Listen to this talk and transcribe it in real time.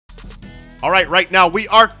All right, right now we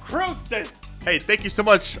are cruising. Hey, thank you so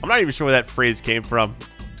much. I'm not even sure where that phrase came from.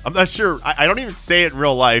 I'm not sure. I don't even say it in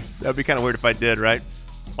real life. That'd be kind of weird if I did, right?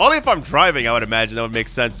 Only if I'm driving, I would imagine that would make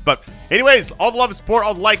sense. But anyways, all the love and support,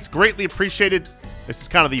 all the likes, greatly appreciated. This is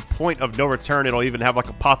kind of the point of no return. It'll even have like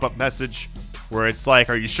a pop-up message where it's like,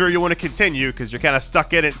 are you sure you want to continue? Because you're kind of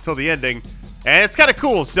stuck in it until the ending. And it's kind of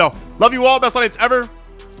cool. So, love you all. Best audience ever.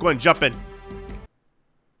 Let's go ahead and jump in.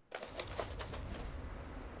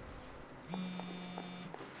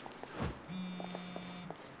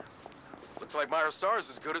 Looks like Myra Star is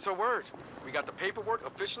as good as her word. We got the paperwork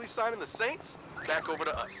officially signing the Saints back over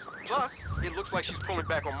to us. Plus, it looks like she's pulling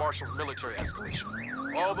back on Marshall's military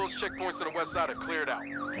escalation. All those checkpoints to the west side have cleared out.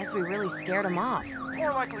 Guess we really scared them off.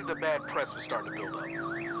 More likely the bad press was starting to build up.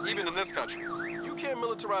 Even in this country, you can't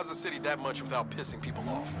militarize a city that much without pissing people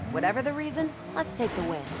off. Whatever the reason, let's take the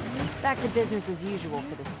win. Back to business as usual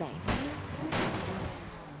for the Saints.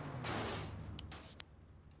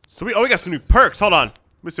 So we got some new perks. Hold on.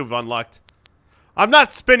 Let me see what we've unlocked. I'm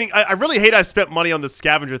not spending... I really hate I spent money on the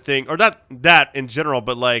scavenger thing. Or not that in general,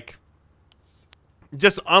 but like...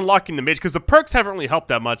 just unlocking the mage. Because the perks haven't really helped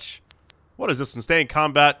that much. What is this one? Stay in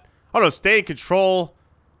combat. Oh no, stay in control.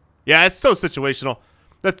 Yeah, it's so situational.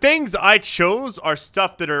 The things I chose are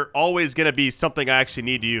stuff that are always going to be something I actually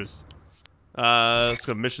need to use. Let's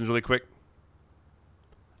go missions really quick.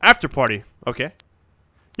 After party. Okay.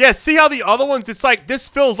 Yeah, see how the other ones, it's like, this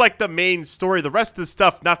feels like the main story. The rest of the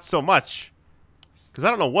stuff, not so much. Because I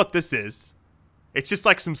don't know what this is. It's just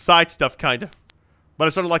like some side stuff, kind of. But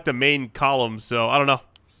it's sort of like the main column, so I don't know.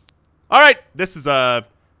 Alright, this is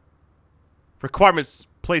requirements.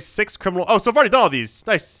 Place 6 criminal. Oh, so I've already done all these.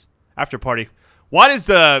 Nice. After party. Why does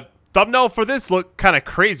the thumbnail for this look kind of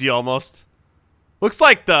crazy almost? Looks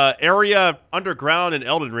like the area underground in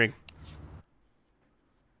Elden Ring.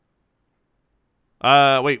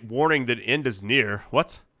 Wait, warning that end is near.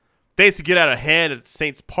 What? Things to get out of hand at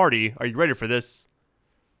Saint's party. Are you ready for this?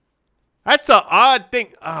 That's an odd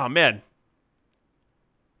thing. Oh, man.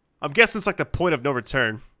 I'm guessing it's like the point of no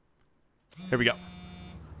return. Here we go.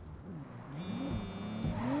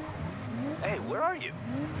 Hey, where are you?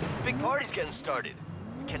 The big party's getting started.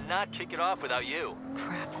 We cannot kick it off without you.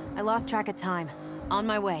 Crap. I lost track of time. On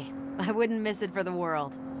my way. I wouldn't miss it for the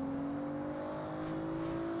world.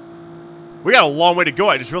 We got a long way to go.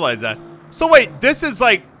 I just realized that. So wait, this is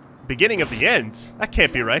like beginning of the end. That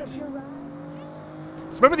can't be right.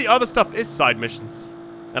 So remember the other stuff is side missions.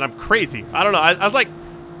 And I'm crazy. I don't know. I was like,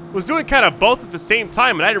 was doing kind of both at the same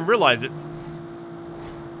time and I didn't realize it.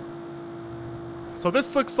 So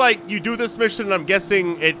this looks like you do this mission and I'm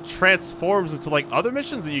guessing it transforms into like other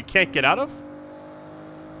missions that you can't get out of.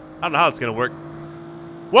 I don't know how it's going to work.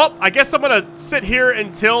 Well, I guess I'm going to sit here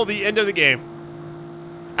until the end of the game.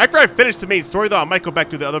 After I finish the main story, though, I might go back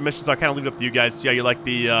to the other missions. I'll kind of leave it up to you guys. See how you like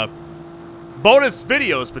the bonus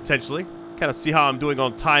videos, potentially. Kind of see how I'm doing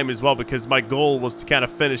on time as well, because my goal was to kind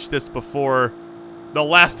of finish this before The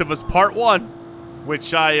Last of Us Part 1,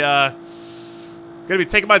 which I going to be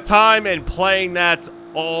taking my time and playing that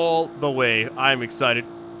all the way. I'm excited.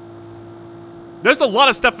 There's a lot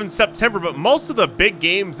of stuff in September, but most of the big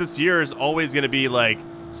games this year is always going to be like,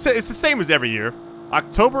 it's the same as every year.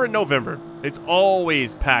 October and November. It's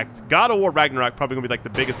always packed. God of War Ragnarok probably going to be like the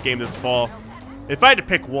biggest game this fall. If I had to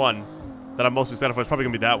pick one that I'm most excited for, it's probably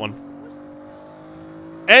going to be that one.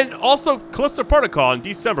 And also Callisto Protocol in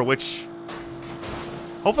December, which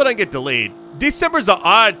hopefully doesn't get delayed. December's an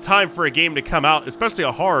odd time for a game to come out, especially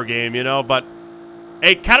a horror game, you know, but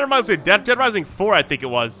it kind of reminds me of Dead Rising 4, I think it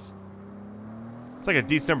was. It's like a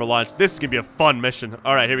December launch. This is going to be a fun mission.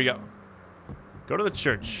 All right, here we go. Go to the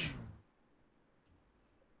church.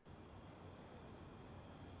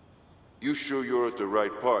 You sure you're at the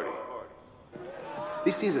right party?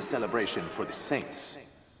 This is a celebration for the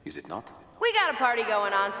Saints, is it not? We got a party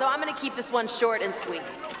going on, so I'm gonna keep this one short and sweet.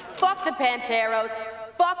 Fuck the Panteros,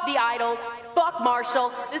 fuck the idols, fuck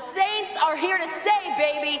Marshall. The Saints are here to stay,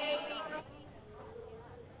 baby!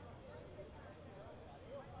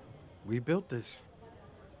 We built this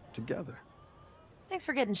together. Thanks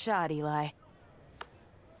for getting shot, Eli.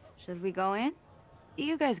 Should we go in?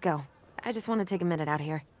 You guys go. I just want to take a minute out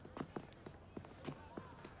here.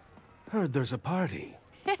 Heard there's a party.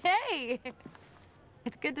 Hey!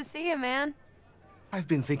 It's good to see you, man. I've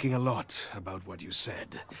been thinking a lot about what you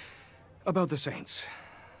said. About the Saints.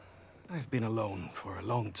 I've been alone for a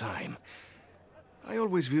long time. I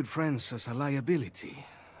always viewed friends as a liability,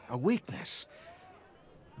 a weakness.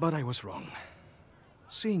 But I was wrong.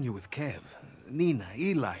 Seeing you with Kev, Neenah,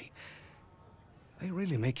 Eli, they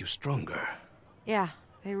really make you stronger. Yeah,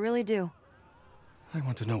 they really do. I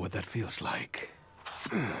want to know what that feels like.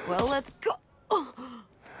 Well, let's go.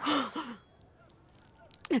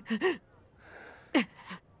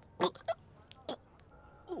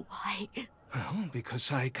 Why? Well,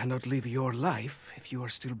 because I cannot live your life if you are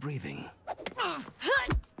still breathing.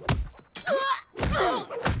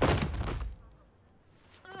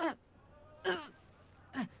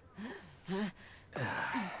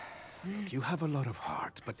 You have a lot of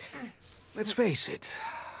heart, but let's face it,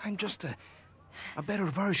 I'm just a better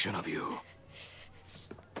version of you.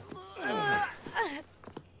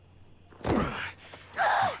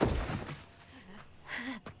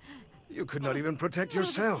 You could not even protect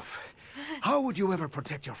yourself. How would you ever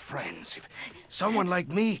protect your friends if someone like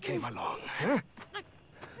me came along, huh?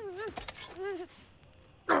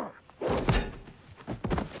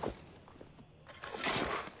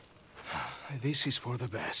 This is for the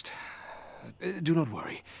best. Do not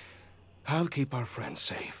worry. I'll keep our friends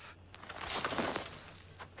safe.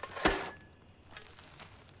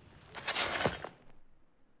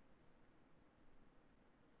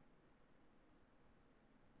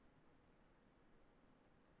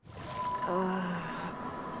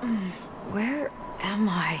 Where am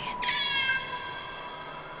I?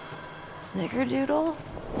 Snickerdoodle?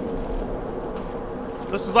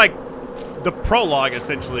 This is like the prologue,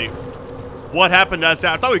 essentially. What happened to us?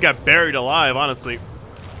 I thought we got buried alive, honestly.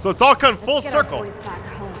 So it's all come full circle.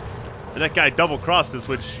 And that guy double-crossed us,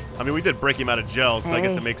 which, I mean, we did break him out of jail, so I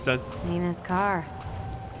guess it makes sense. Neenah's car.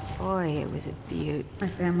 Boy, it was a beaut. My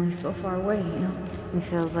family's so far away, you know? It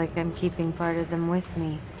feels like I'm keeping part of them with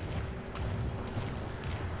me.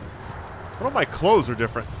 What if my clothes are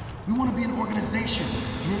different? We want to be an organization,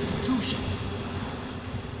 an institution.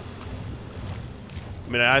 I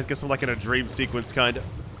mean, I guess I'm like in a dream sequence, kind of.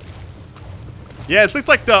 Yeah, it looks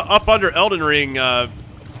like the up under Elden Ring,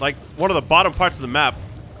 like one of the bottom parts of the map.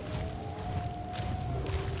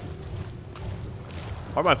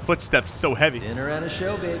 Why are my footsteps so heavy? Dinner and a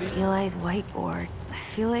show, baby. Eli's whiteboard. I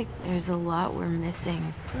feel like there's a lot we're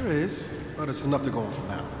missing. There is, but it's enough to go on for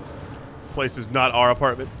now. Place is not our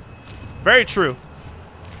apartment. Very true.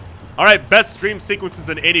 All right, best dream sequences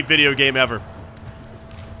in any video game ever.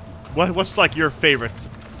 What's like your favorites?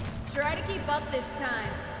 Try to keep up this time.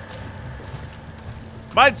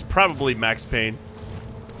 Mine's probably Max Payne.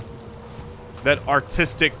 That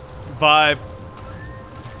artistic vibe.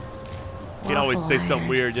 He'd always say something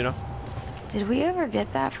weird, you know? Did we ever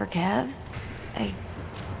get that for Kev? I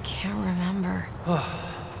can't remember.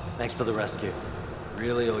 Thanks for the rescue.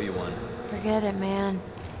 Really owe you one. Forget it, man.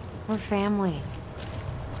 We're family.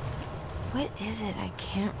 What is it I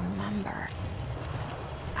can't remember?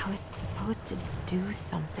 I was supposed to do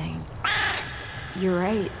something. You're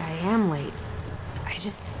right, I am late. I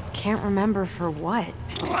just can't remember for what.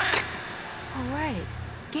 All right,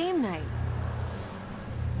 game night.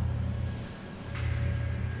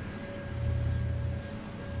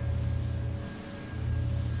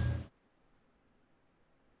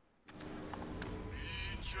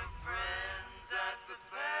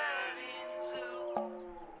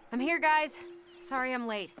 I'm here, guys. Sorry I'm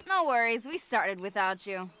late. No worries, we started without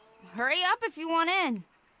you. Hurry up if you want in.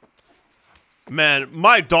 Man,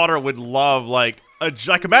 my daughter would love like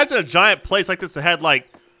imagine a giant place like this that had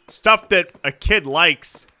like stuff that a kid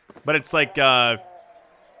likes, but it's like a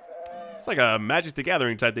Magic the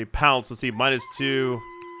Gathering type. They pounce. Let's see, -2.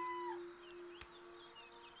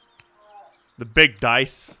 The big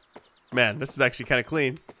dice. Man, this is actually kind of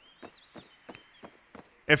clean.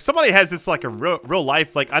 If somebody has this like a real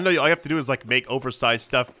life, like I know all you have to do is like make oversized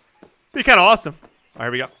stuff. Be kind of awesome. All right,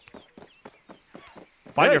 here we go.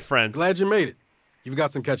 Find your friends. Glad you made it. You've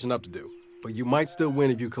got some catching up to do, but you might still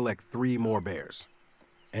win if you collect 3 more bears.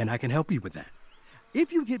 And I can help you with that.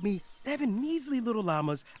 If you get me 7 measly little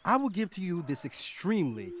llamas, I will give to you this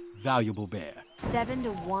extremely valuable bear. 7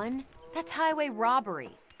 to 1? That's highway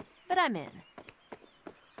robbery. But I'm in.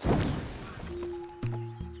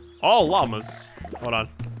 All llamas. Hold on.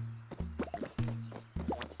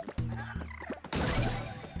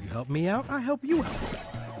 You help me out, I help you out.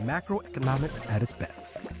 Macroeconomics at its best.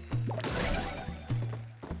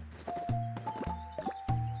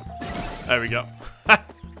 There we go.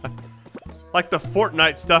 Like the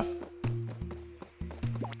Fortnite stuff.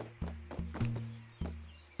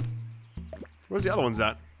 Where's the other ones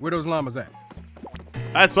at? Where those llamas at?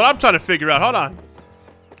 That's what I'm trying to figure out. Hold on.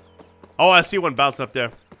 Oh, I see one bouncing up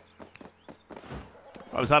there.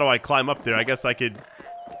 How do I climb up there? I guess I could...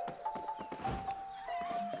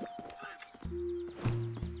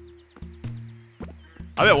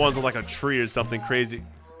 I bet one's on like a tree or something crazy.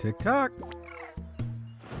 Tick-tock.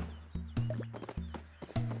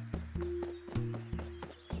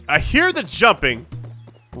 I hear the jumping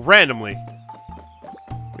randomly.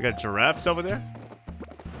 We got giraffes over there.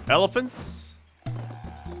 Elephants.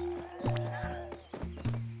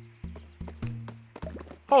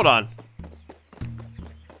 Hold on.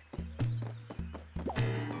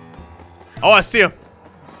 Oh, I see him.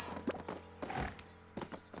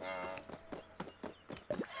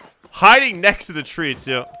 Hiding next to the tree,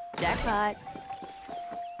 too. Jackpot.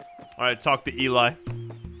 Alright, talk to Eli.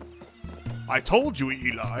 I told you,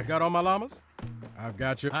 Eli. Got all my llamas? I've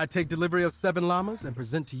got you. I take delivery of 7 llamas and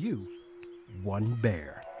present to you 1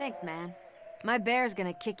 bear. Thanks, man. My bear's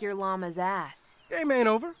gonna kick your llama's ass. Game ain't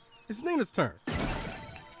over. It's Neenah's turn.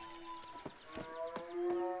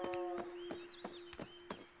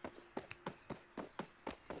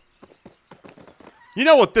 You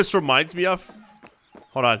know what this reminds me of?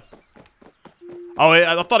 Hold on. Oh,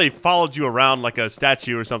 I thought he followed you around like a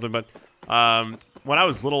statue or something, but when I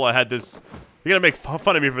was little, I had this. You're gonna make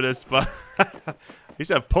fun of me for this, but I used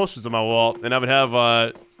to have posters on my wall, and I would have.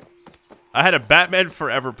 I had a Batman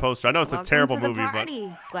Forever poster. I know it's a terrible movie, but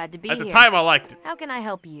glad to be at here. the time, I liked it. How can I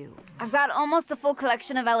help you? I've got almost a full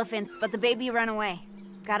collection of elephants, but the baby ran away.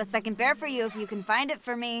 Got a second bear for you if you can find it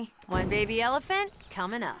for me. One baby elephant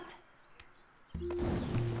coming up.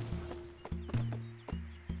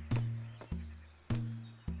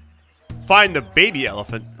 Find the baby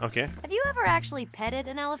elephant. Okay. Have you ever actually petted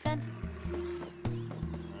an elephant?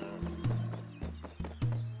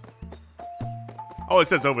 Oh, it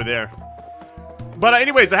says over there. But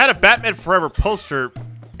anyways, I had a Batman Forever poster,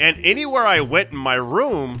 and anywhere I went in my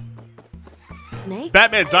room, Snake?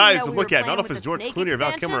 Batman's I eyes didn't would know look we were at. I don't know if playing it's with George the snake Clooney or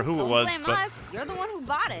Val Kilmer or who it expansion. was, Don't blame but us. You're the one who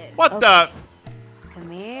bought it. what the?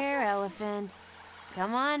 Come here, elephant.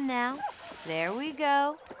 Come on now. There we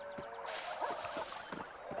go.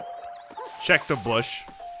 Check the bush.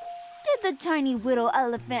 Did the tiny little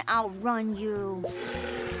elephant outrun you?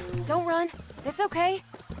 Don't run. It's okay.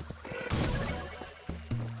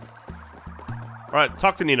 All right,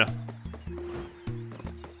 talk to Neenah.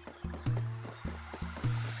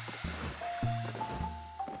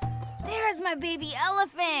 There's my baby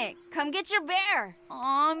elephant. Come get your bear.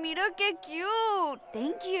 Aw, mira que cute.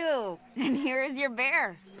 Thank you. And here is your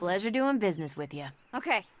bear. Pleasure doing business with you.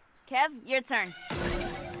 Okay, Kev, your turn.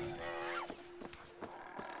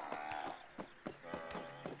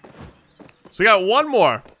 So we got one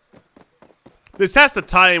more. This has to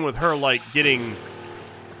tie in with her, like, getting,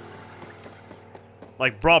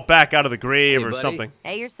 like, brought back out of the grave Hey, or buddy. something.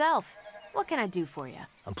 Hey, yourself. What can I do for you?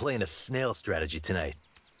 I'm playing a snail strategy tonight.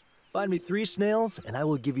 Find me 3 snails, and I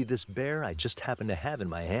will give you this bear I just happen to have in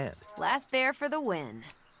my hand. Last bear for the win.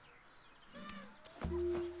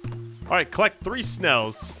 All right, collect 3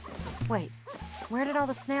 snails. Wait, where did all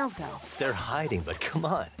the snails go? They're hiding, but come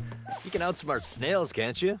on. You can outsmart snails,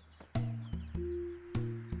 can't you?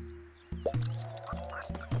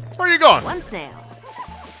 Where are you going? One snail.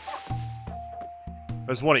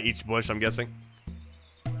 There's one at each bush, I'm guessing.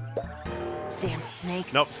 Damn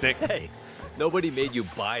snakes. Nope, snake. Hey, nobody made you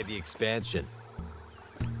buy the expansion.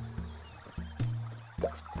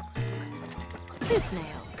 2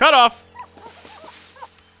 snails. Cut off.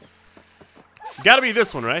 Gotta be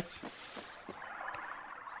this one, right?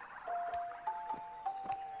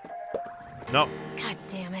 Nope. God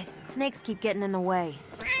damn it. Snakes keep getting in the way.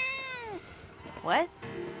 What?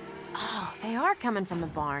 Oh, they are coming from the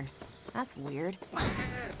barn. That's weird.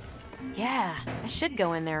 Yeah, I should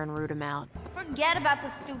go in there and root them out. Forget about the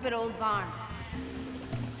stupid old barn.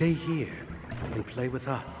 Stay here and play with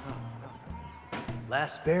us.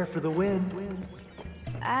 Last bear for the win.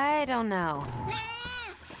 I don't know.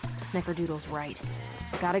 Snickerdoodle's right.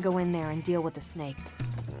 Gotta go in there and deal with the snakes.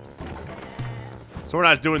 So we're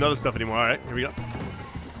not doing the other stuff anymore. All right, here we go.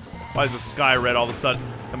 Why is the sky red all of a sudden?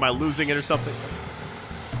 Am I losing it or something?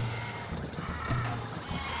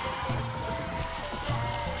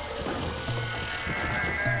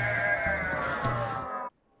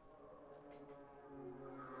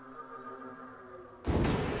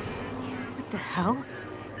 What the hell?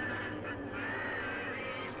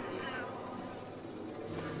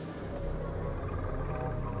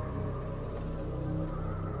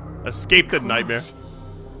 Escape the nightmare.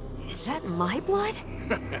 Is that my blood?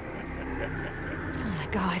 Oh my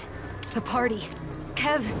god. The party.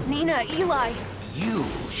 Kev, Neenah, Eli. You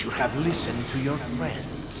should have listened to your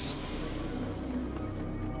friends.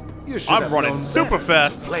 You should I'm have running known super better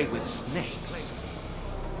fast. to play with snakes.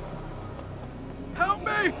 Help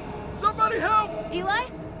me! Somebody help! Eli?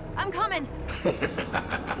 I'm coming.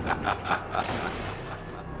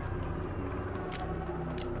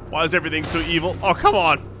 Why is everything so evil? Oh, come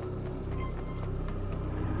on.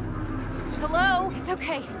 Hello? It's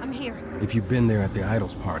okay. I'm here. If you'd been there at the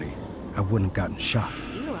Idols party, I wouldn't have gotten shot.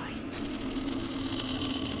 Eli.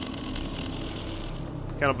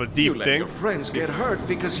 kind of a deep You let thing. your friends get hurt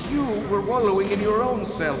because you were wallowing in your own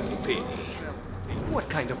self-pity. What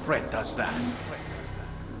kind of friend does that?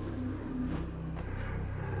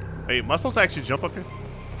 Hey, am I supposed to actually jump up here?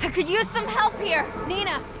 I could use some help here.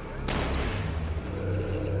 Neenah!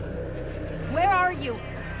 Where are you?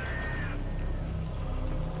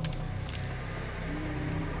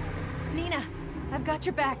 Neenah, I've got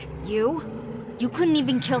your back. You? You couldn't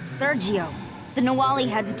even kill Sergio. The Nawali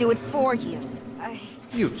had to do it for you.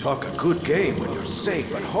 You talk a good game when you're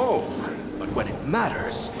safe at home, but when it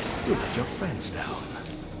matters, you let your friends down.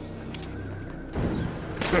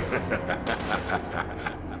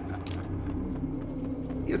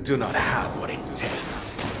 You do not have what it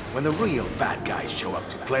takes. When the real bad guys show up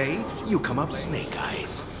to play, you come up snake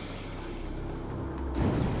eyes.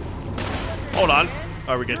 Hold on.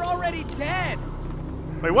 Are we good? You're already dead.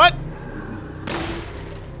 Wait, what?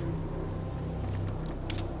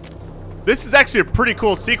 This is actually a pretty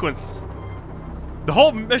cool sequence. The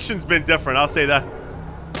whole mission's been different, I'll say that.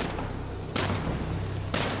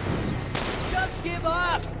 Just give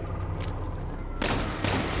up.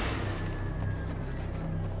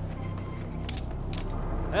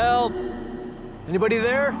 Help! Anybody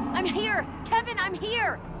there? I'm here! Kevin, I'm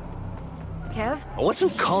here! Kev? I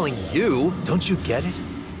wasn't calling you. Don't you get it?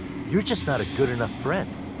 You're just not a good enough friend.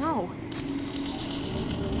 No.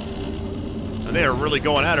 And they are really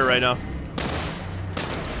going at it right now.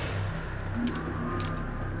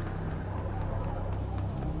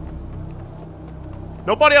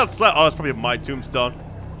 Nobody else left. Oh, it's probably my tombstone.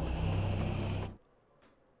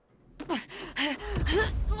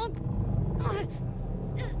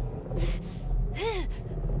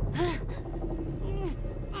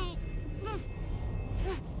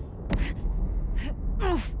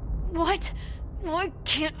 What? Why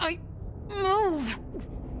can't I move?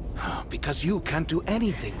 Because you can't do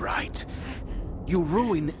anything right. You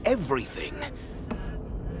ruin everything.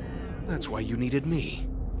 That's why you needed me.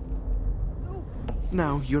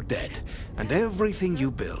 Now you're dead, and everything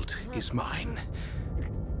you built is mine.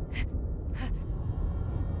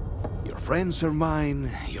 Your friends are mine,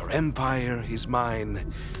 your empire is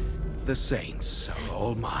mine, the saints are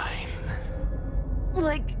all mine.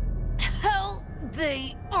 Like hell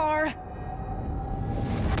they are.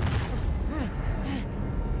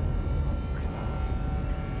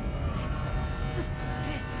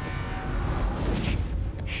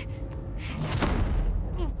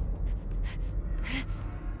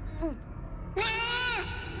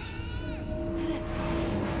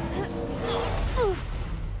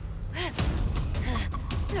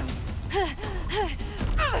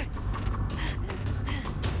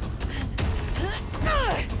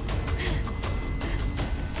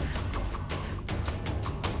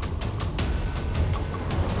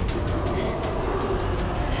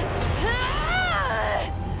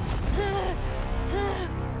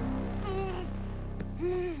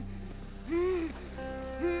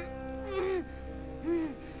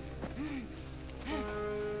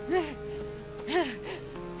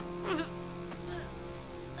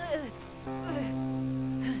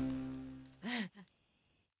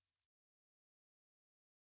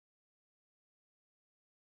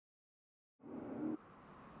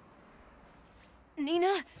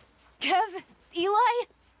 Neenah? Kev? Eli?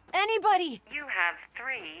 Anybody? You have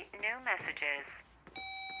 3 new messages.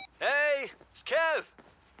 Hey, it's Kev.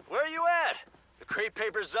 Where are you at? The crate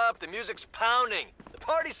paper's up, the music's pounding, the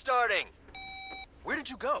party's starting. Where did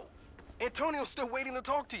you go? Antonio's still waiting to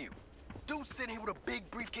talk to you. Dude's sitting here with a big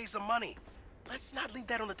briefcase of money. Let's not leave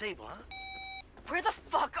that on the table, huh? Where the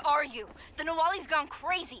fuck are you? The Nawali's gone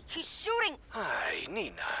crazy. He's shooting. Hi,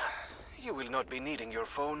 Neenah. You will not be needing your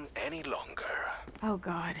phone any longer. Oh,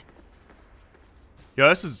 God. Yo,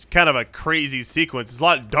 this is kind of a crazy sequence. It's a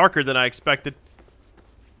lot darker than I expected.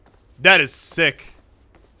 That is sick.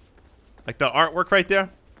 Like the artwork right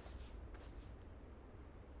there.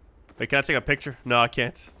 Wait, can I take a picture? No, I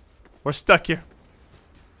can't. We're stuck here.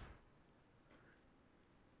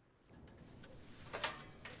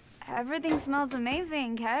 Everything smells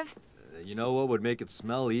amazing, Kev. You know what would make it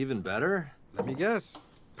smell even better? Let me guess.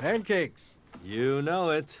 Pancakes. You know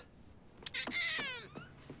it.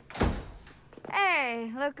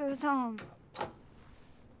 Hey, look who's home.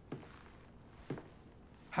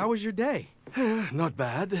 How was your day? Not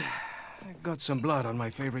bad. I got some blood on my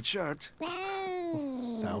favorite shirt.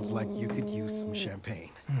 Sounds like you could use some champagne.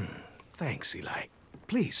 Thanks, Eli.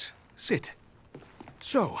 Please, sit.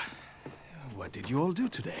 So, what did you all do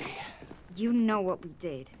today? You know what we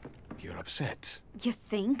did. You're upset. You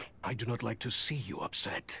think? I do not like to see you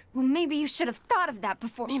upset. Well, maybe you should have thought of that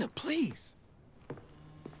before. Neenah, please.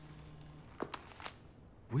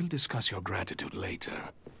 We'll discuss your gratitude later.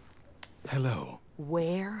 Hello.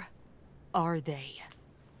 Where are they?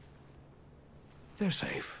 They're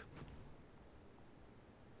safe.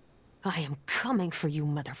 I am coming for you,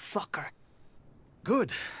 motherfucker.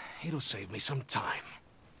 Good. It'll save me some time.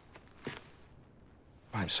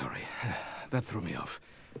 I'm sorry. That threw me off.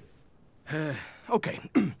 Okay.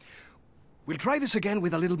 We'll try this again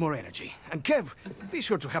with a little more energy. And Kev, be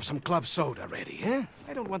sure to have some club soda ready, eh?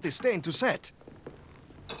 I don't want this stain to set.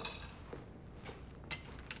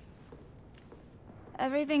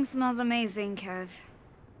 Everything smells amazing, Kev.